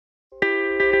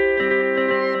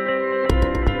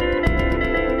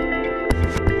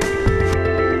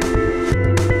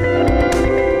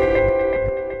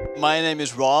my name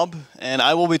is Rob, and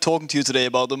I will be talking to you today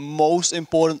about the most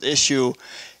important issue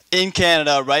in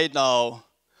Canada right now.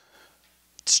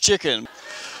 It's chicken.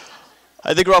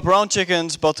 I did grow up around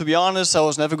chickens, but to be honest, I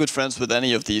was never good friends with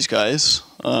any of these guys.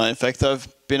 In fact,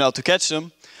 I've been out to catch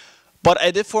them. But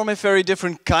I did form a very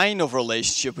different kind of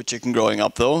relationship with chicken growing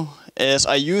up though, as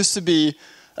I used to be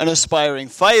an aspiring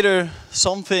fighter.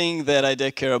 Something that I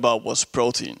did care about was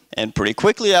protein. And pretty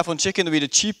quickly I found chicken to be the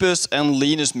cheapest and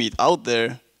leanest meat out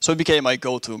there, so it became my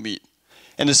go-to meat.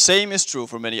 And the same is true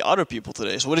for many other people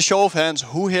today. So with a show of hands,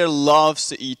 who here loves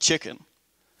to eat chicken?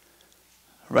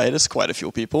 Right, it's quite a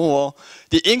few people. Well,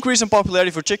 the increase in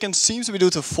popularity for chicken seems to be due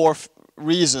to four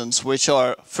reasons, which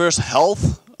are first,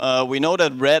 health. We know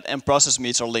that red and processed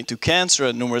meats are linked to cancer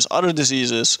and numerous other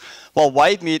diseases, while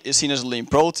white meat is seen as a lean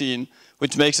protein,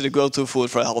 which makes it a go-to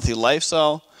food for a healthy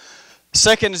lifestyle.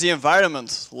 Second is the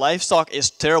environment. Livestock is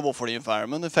terrible for the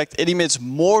environment. In fact, it emits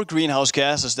more greenhouse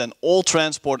gases than all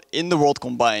transport in the world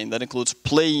combined. That includes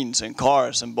planes and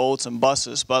cars and boats and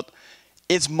buses, but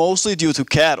it's mostly due to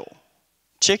cattle.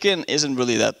 Chicken isn't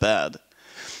really that bad.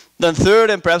 Then third,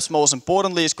 and perhaps most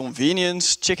importantly, is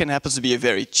convenience. Chicken happens to be a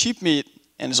very cheap meat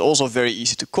and is also very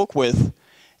easy to cook with.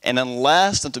 And then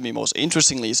last, and to me most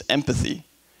interestingly, is empathy.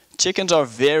 Chickens are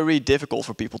very difficult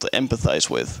for people to empathize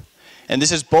with. And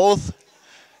this is both,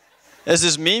 as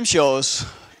this meme shows,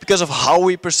 because of how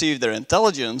we perceive their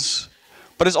intelligence,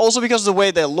 but it's also because of the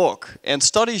way they look. And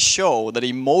studies show that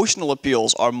emotional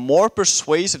appeals are more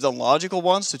persuasive than logical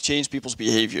ones to change people's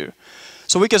behavior.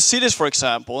 So we can see this, for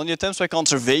example, in the attempts by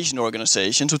conservation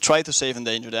organizations who try to save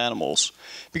endangered animals.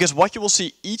 Because what you will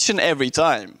see each and every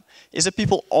time is that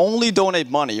people only donate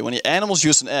money when the animals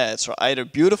used in ads are either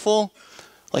beautiful,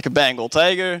 like a Bengal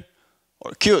tiger,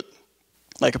 or cute,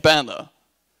 like a panda.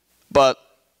 But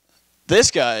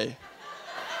this guy,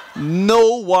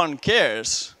 no one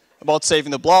cares about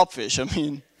saving the blobfish. I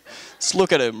mean, let's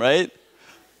look at him, right?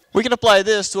 We can apply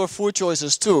this to our food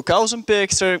choices too. Cows and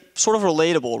pigs are sort of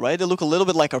relatable, right? They look a little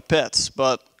bit like our pets,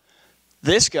 but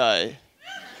this guy,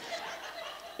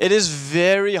 it is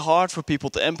very hard for people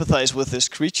to empathize with this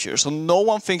creature, so no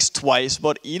one thinks twice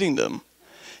about eating them.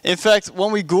 In fact,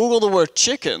 when we Google the word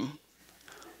chicken,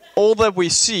 all that we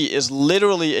see is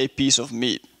literally a piece of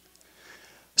meat.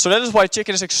 So that is why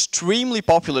chicken is extremely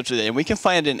popular today, and we can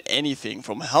find it in anything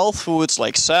from health foods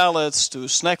like salads to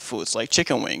snack foods like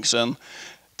chicken wings. And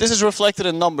this is reflected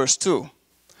in numbers too.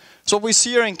 So what we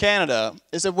see here in Canada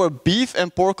is that where beef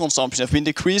and pork consumption have been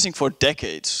decreasing for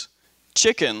decades,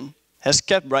 chicken has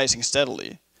kept rising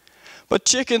steadily. But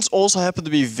chickens also happen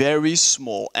to be very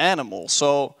small animals.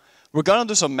 So we're going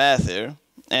to do some math here,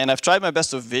 and I've tried my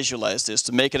best to visualize this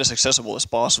to make it as accessible as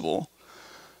possible.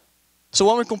 So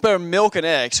when we compare milk and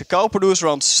eggs, a cow produces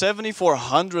around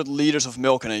 7,400 liters of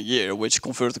milk in a year, which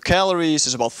converted to calories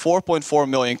is about 4.4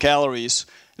 million calories.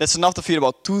 That's enough to feed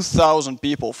about 2,000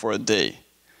 people for a day.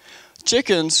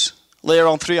 Chickens lay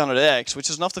around 300 eggs, which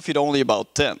is enough to feed only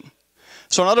about 10.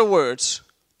 So in other words,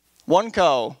 one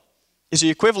cow is the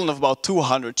equivalent of about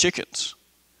 200 chickens.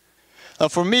 Now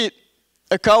for meat,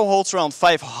 a cow holds around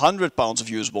 500 pounds of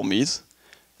usable meat,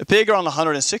 a pig around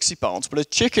 160 pounds, but a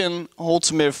chicken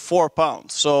holds a mere 4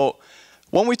 pounds. So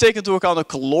when we take into account a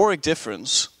caloric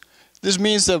difference, this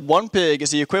means that one pig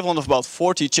is the equivalent of about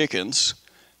 40 chickens,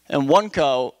 and one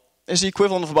cow is the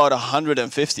equivalent of about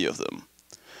 150 of them.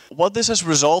 What this has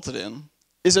resulted in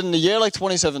is that in a year like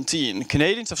 2017,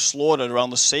 Canadians have slaughtered around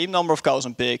the same number of cows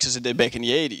and pigs as they did back in the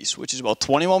 80s, which is about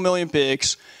 21 million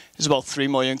pigs, is about 3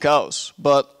 million cows.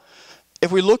 But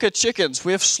if we look at chickens,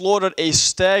 we have slaughtered a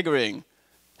staggering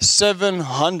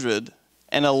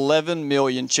 711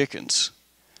 million chickens.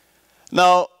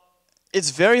 Now, it's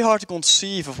very hard to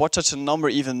conceive of what such a number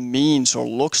even means or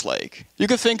looks like. You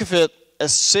can think of it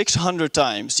as 600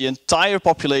 times the entire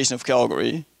population of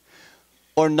Calgary,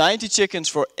 or 90 chickens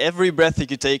for every breath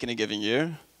that you take in a given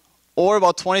year, or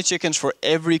about 20 chickens for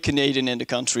every Canadian in the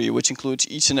country, which includes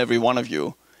each and every one of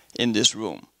you in this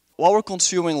room. While we're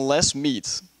consuming less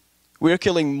meat, we're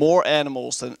killing more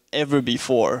animals than ever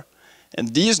before.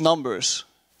 And these numbers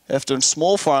have turned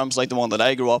small farms like the one that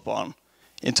I grew up on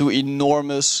into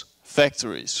enormous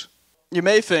factories. You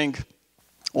may think,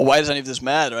 well, why does any of this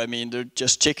matter? I mean, they're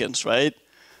just chickens, right?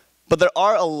 But there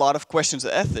are a lot of questions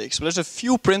of ethics, but there's a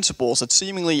few principles that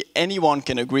seemingly anyone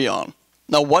can agree on.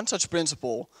 Now, one such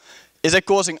principle is that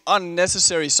causing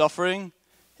unnecessary suffering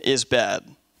is bad.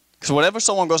 Because whenever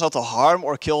someone goes out to harm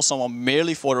or kill someone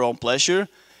merely for their own pleasure,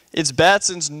 it's bad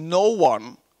since no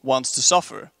one wants to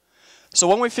suffer. So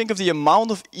when we think of the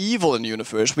amount of evil in the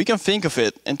universe, we can think of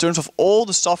it in terms of all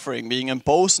the suffering being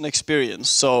imposed and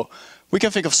experienced. So we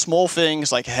can think of small things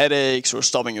like headaches or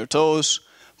stubbing your toes,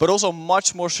 but also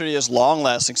much more serious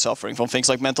long-lasting suffering from things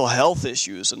like mental health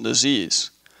issues and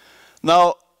disease.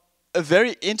 Now, a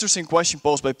very interesting question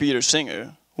posed by Peter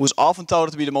Singer, who is often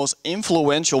touted to be the most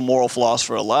influential moral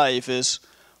philosopher alive, is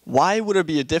why would there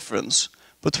be a difference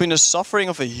between the suffering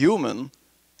of a human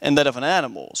and that of an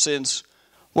animal, since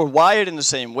we're wired in the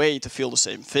same way to feel the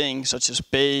same things, such as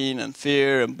pain and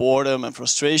fear and boredom and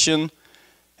frustration,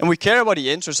 and we care about the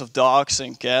interests of dogs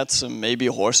and cats and maybe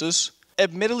horses.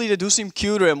 Admittedly, they do seem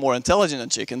cuter and more intelligent than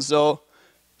chickens, though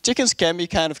chickens can be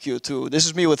kind of cute too. This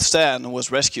is me with Stan, who was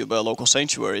rescued by a local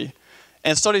sanctuary.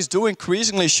 And studies do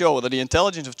increasingly show that the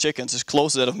intelligence of chickens is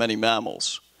close to that of many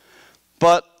mammals.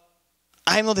 But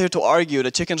I'm not here to argue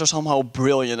that chickens are somehow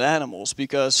brilliant animals,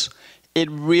 because it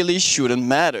really shouldn't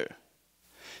matter.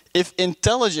 If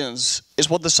intelligence is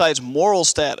what decides moral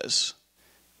status,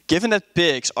 given that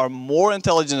pigs are more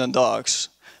intelligent than dogs,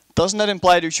 doesn't that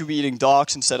imply that we should be eating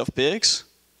dogs instead of pigs?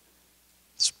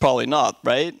 It's probably not,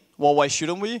 right? Well, why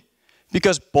shouldn't we?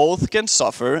 Because both can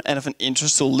suffer and have an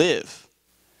interest to live.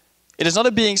 It is not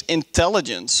a being's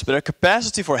intelligence, but their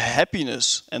capacity for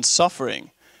happiness and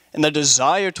suffering, and their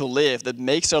desire to live that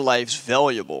makes their lives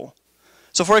valuable.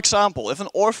 So for example, if an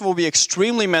orphan would be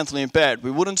extremely mentally impaired,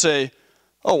 we wouldn't say,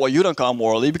 oh, well, you don't count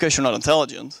morally because you're not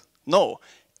intelligent. No,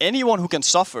 anyone who can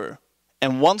suffer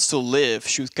and wants to live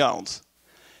should count.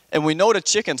 And we know that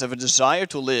chickens have a desire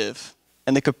to live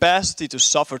and the capacity to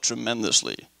suffer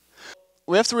tremendously.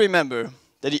 We have to remember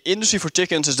that the industry for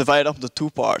chickens is divided up into two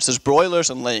parts. There's broilers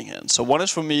and laying hens. So one is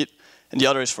for meat and the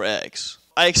other is for eggs.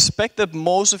 I expect that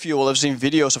most of you will have seen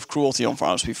videos of cruelty on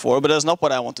farms before, but that's not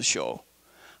what I want to show.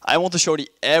 I want to show the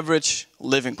average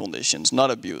living conditions,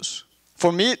 not abuse.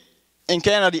 For meat, in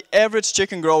Canada, the average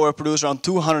chicken grower produces around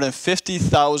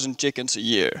 250,000 chickens a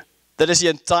year. That is the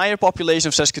entire population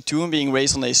of Saskatoon being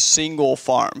raised on a single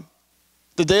farm.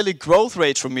 The daily growth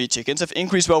rates for meat chickens have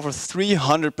increased by over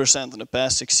 300% in the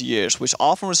past 6 years, which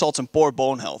often results in poor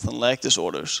bone health and leg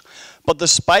disorders. But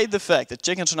despite the fact that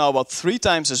chickens are now about 3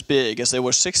 times as big as they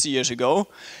were 60 years ago,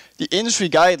 the industry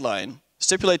guideline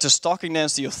stipulates a stocking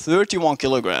density of 31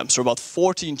 kilograms, or about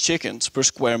 14 chickens per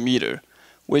square meter,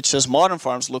 which as modern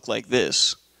farms look like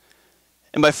this.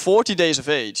 And by 40 days of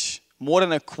age, more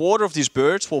than a quarter of these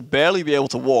birds will barely be able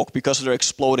to walk because of their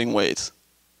exploding weight.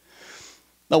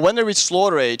 Now when they reach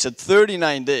slaughter age at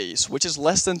 39 days, which is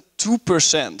less than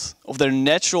 2% of their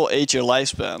natural 8-year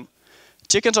lifespan,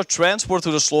 chickens are transported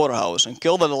to the slaughterhouse and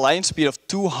killed at a line speed of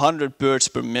 200 birds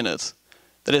per minute.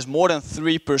 That is more than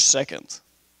 3 per second.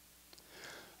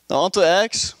 Now on to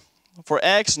eggs. For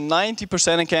eggs,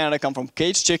 90% in Canada come from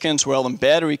caged chickens who are held in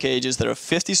battery cages that are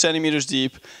 50 centimeters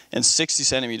deep and 60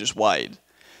 centimeters wide.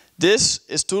 This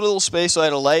is too little space to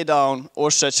either lie down or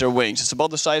stretch their wings. It's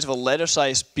about the size of a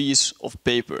letter-sized piece of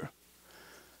paper.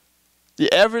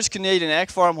 The average Canadian egg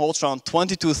farm holds around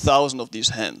 22,000 of these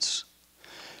hens.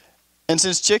 And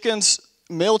since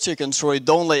male chickens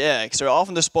don't lay eggs, they're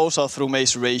often disposed of through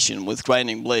maceration with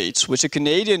grinding blades, which the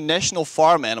Canadian National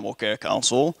Farm Animal Care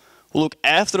Council, who look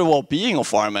after the well-being of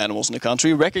farm animals in the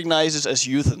country, recognizes as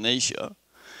euthanasia.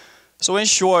 So in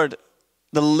short,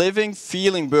 the living,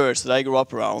 feeling birds that I grew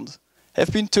up around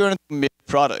have been turned into meat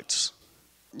products.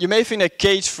 You may think that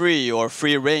cage-free or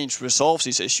free-range resolves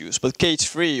these issues, but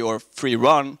cage-free or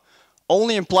free-run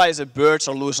only implies that birds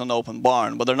are loose in an open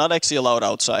barn, but they're not actually allowed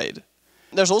outside.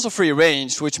 There's also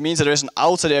free-range, which means that there is an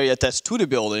outside area attached to the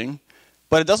building,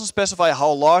 but it doesn't specify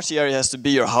how large the area has to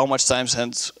be or how much time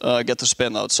hens get to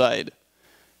spend outside.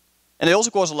 And they also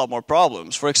cause a lot more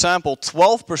problems. For example,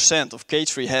 12% of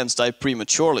cage-free hens die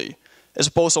prematurely, as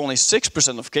opposed to only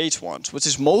 6% of caged ones, which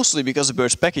is mostly because the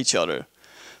birds peck each other.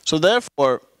 So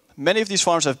therefore, many of these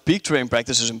farms have beak trimming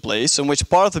practices in place, in which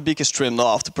part of the beak is trimmed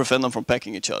off to prevent them from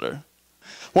pecking each other.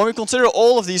 When we consider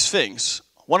all of these things,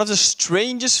 one of the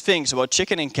strangest things about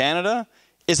chicken in Canada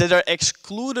is that they're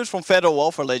excluded from federal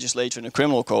welfare legislation in the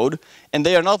criminal code, and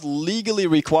they are not legally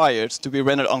required to be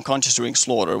rendered unconscious during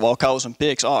slaughter, while cows and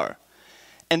pigs are.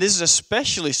 And this is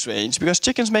especially strange because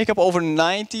chickens make up over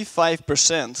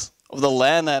 95% of the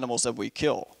land animals that we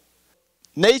kill.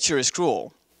 Nature is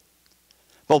cruel,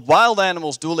 but wild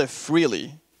animals do live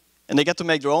freely, and they get to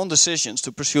make their own decisions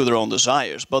to pursue their own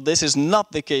desires. But this is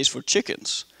not the case for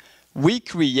chickens. We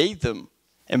create them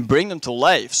and bring them to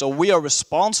life, so we are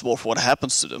responsible for what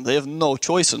happens to them. They have no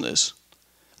choice in this.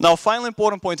 Now, a final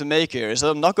important point to make here is that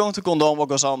I'm not going to condone what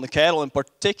goes on in the cattle and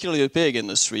particularly the pig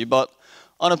industry, but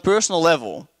on a personal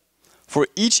level, for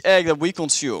each egg that we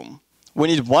consume, we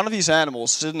need one of these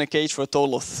animals to sit in a cage for a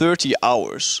total of 30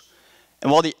 hours. And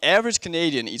while the average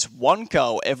Canadian eats 1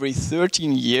 cow every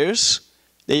 13 years,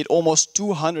 they eat almost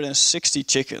 260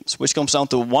 chickens, which comes down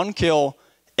to 1 kill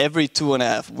every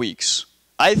 2.5 weeks.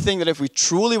 I think that if we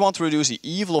truly want to reduce the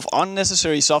evil of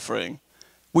unnecessary suffering,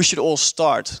 we should all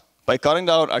start by cutting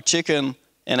down our chicken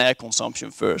and egg consumption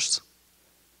first.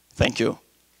 Thank you.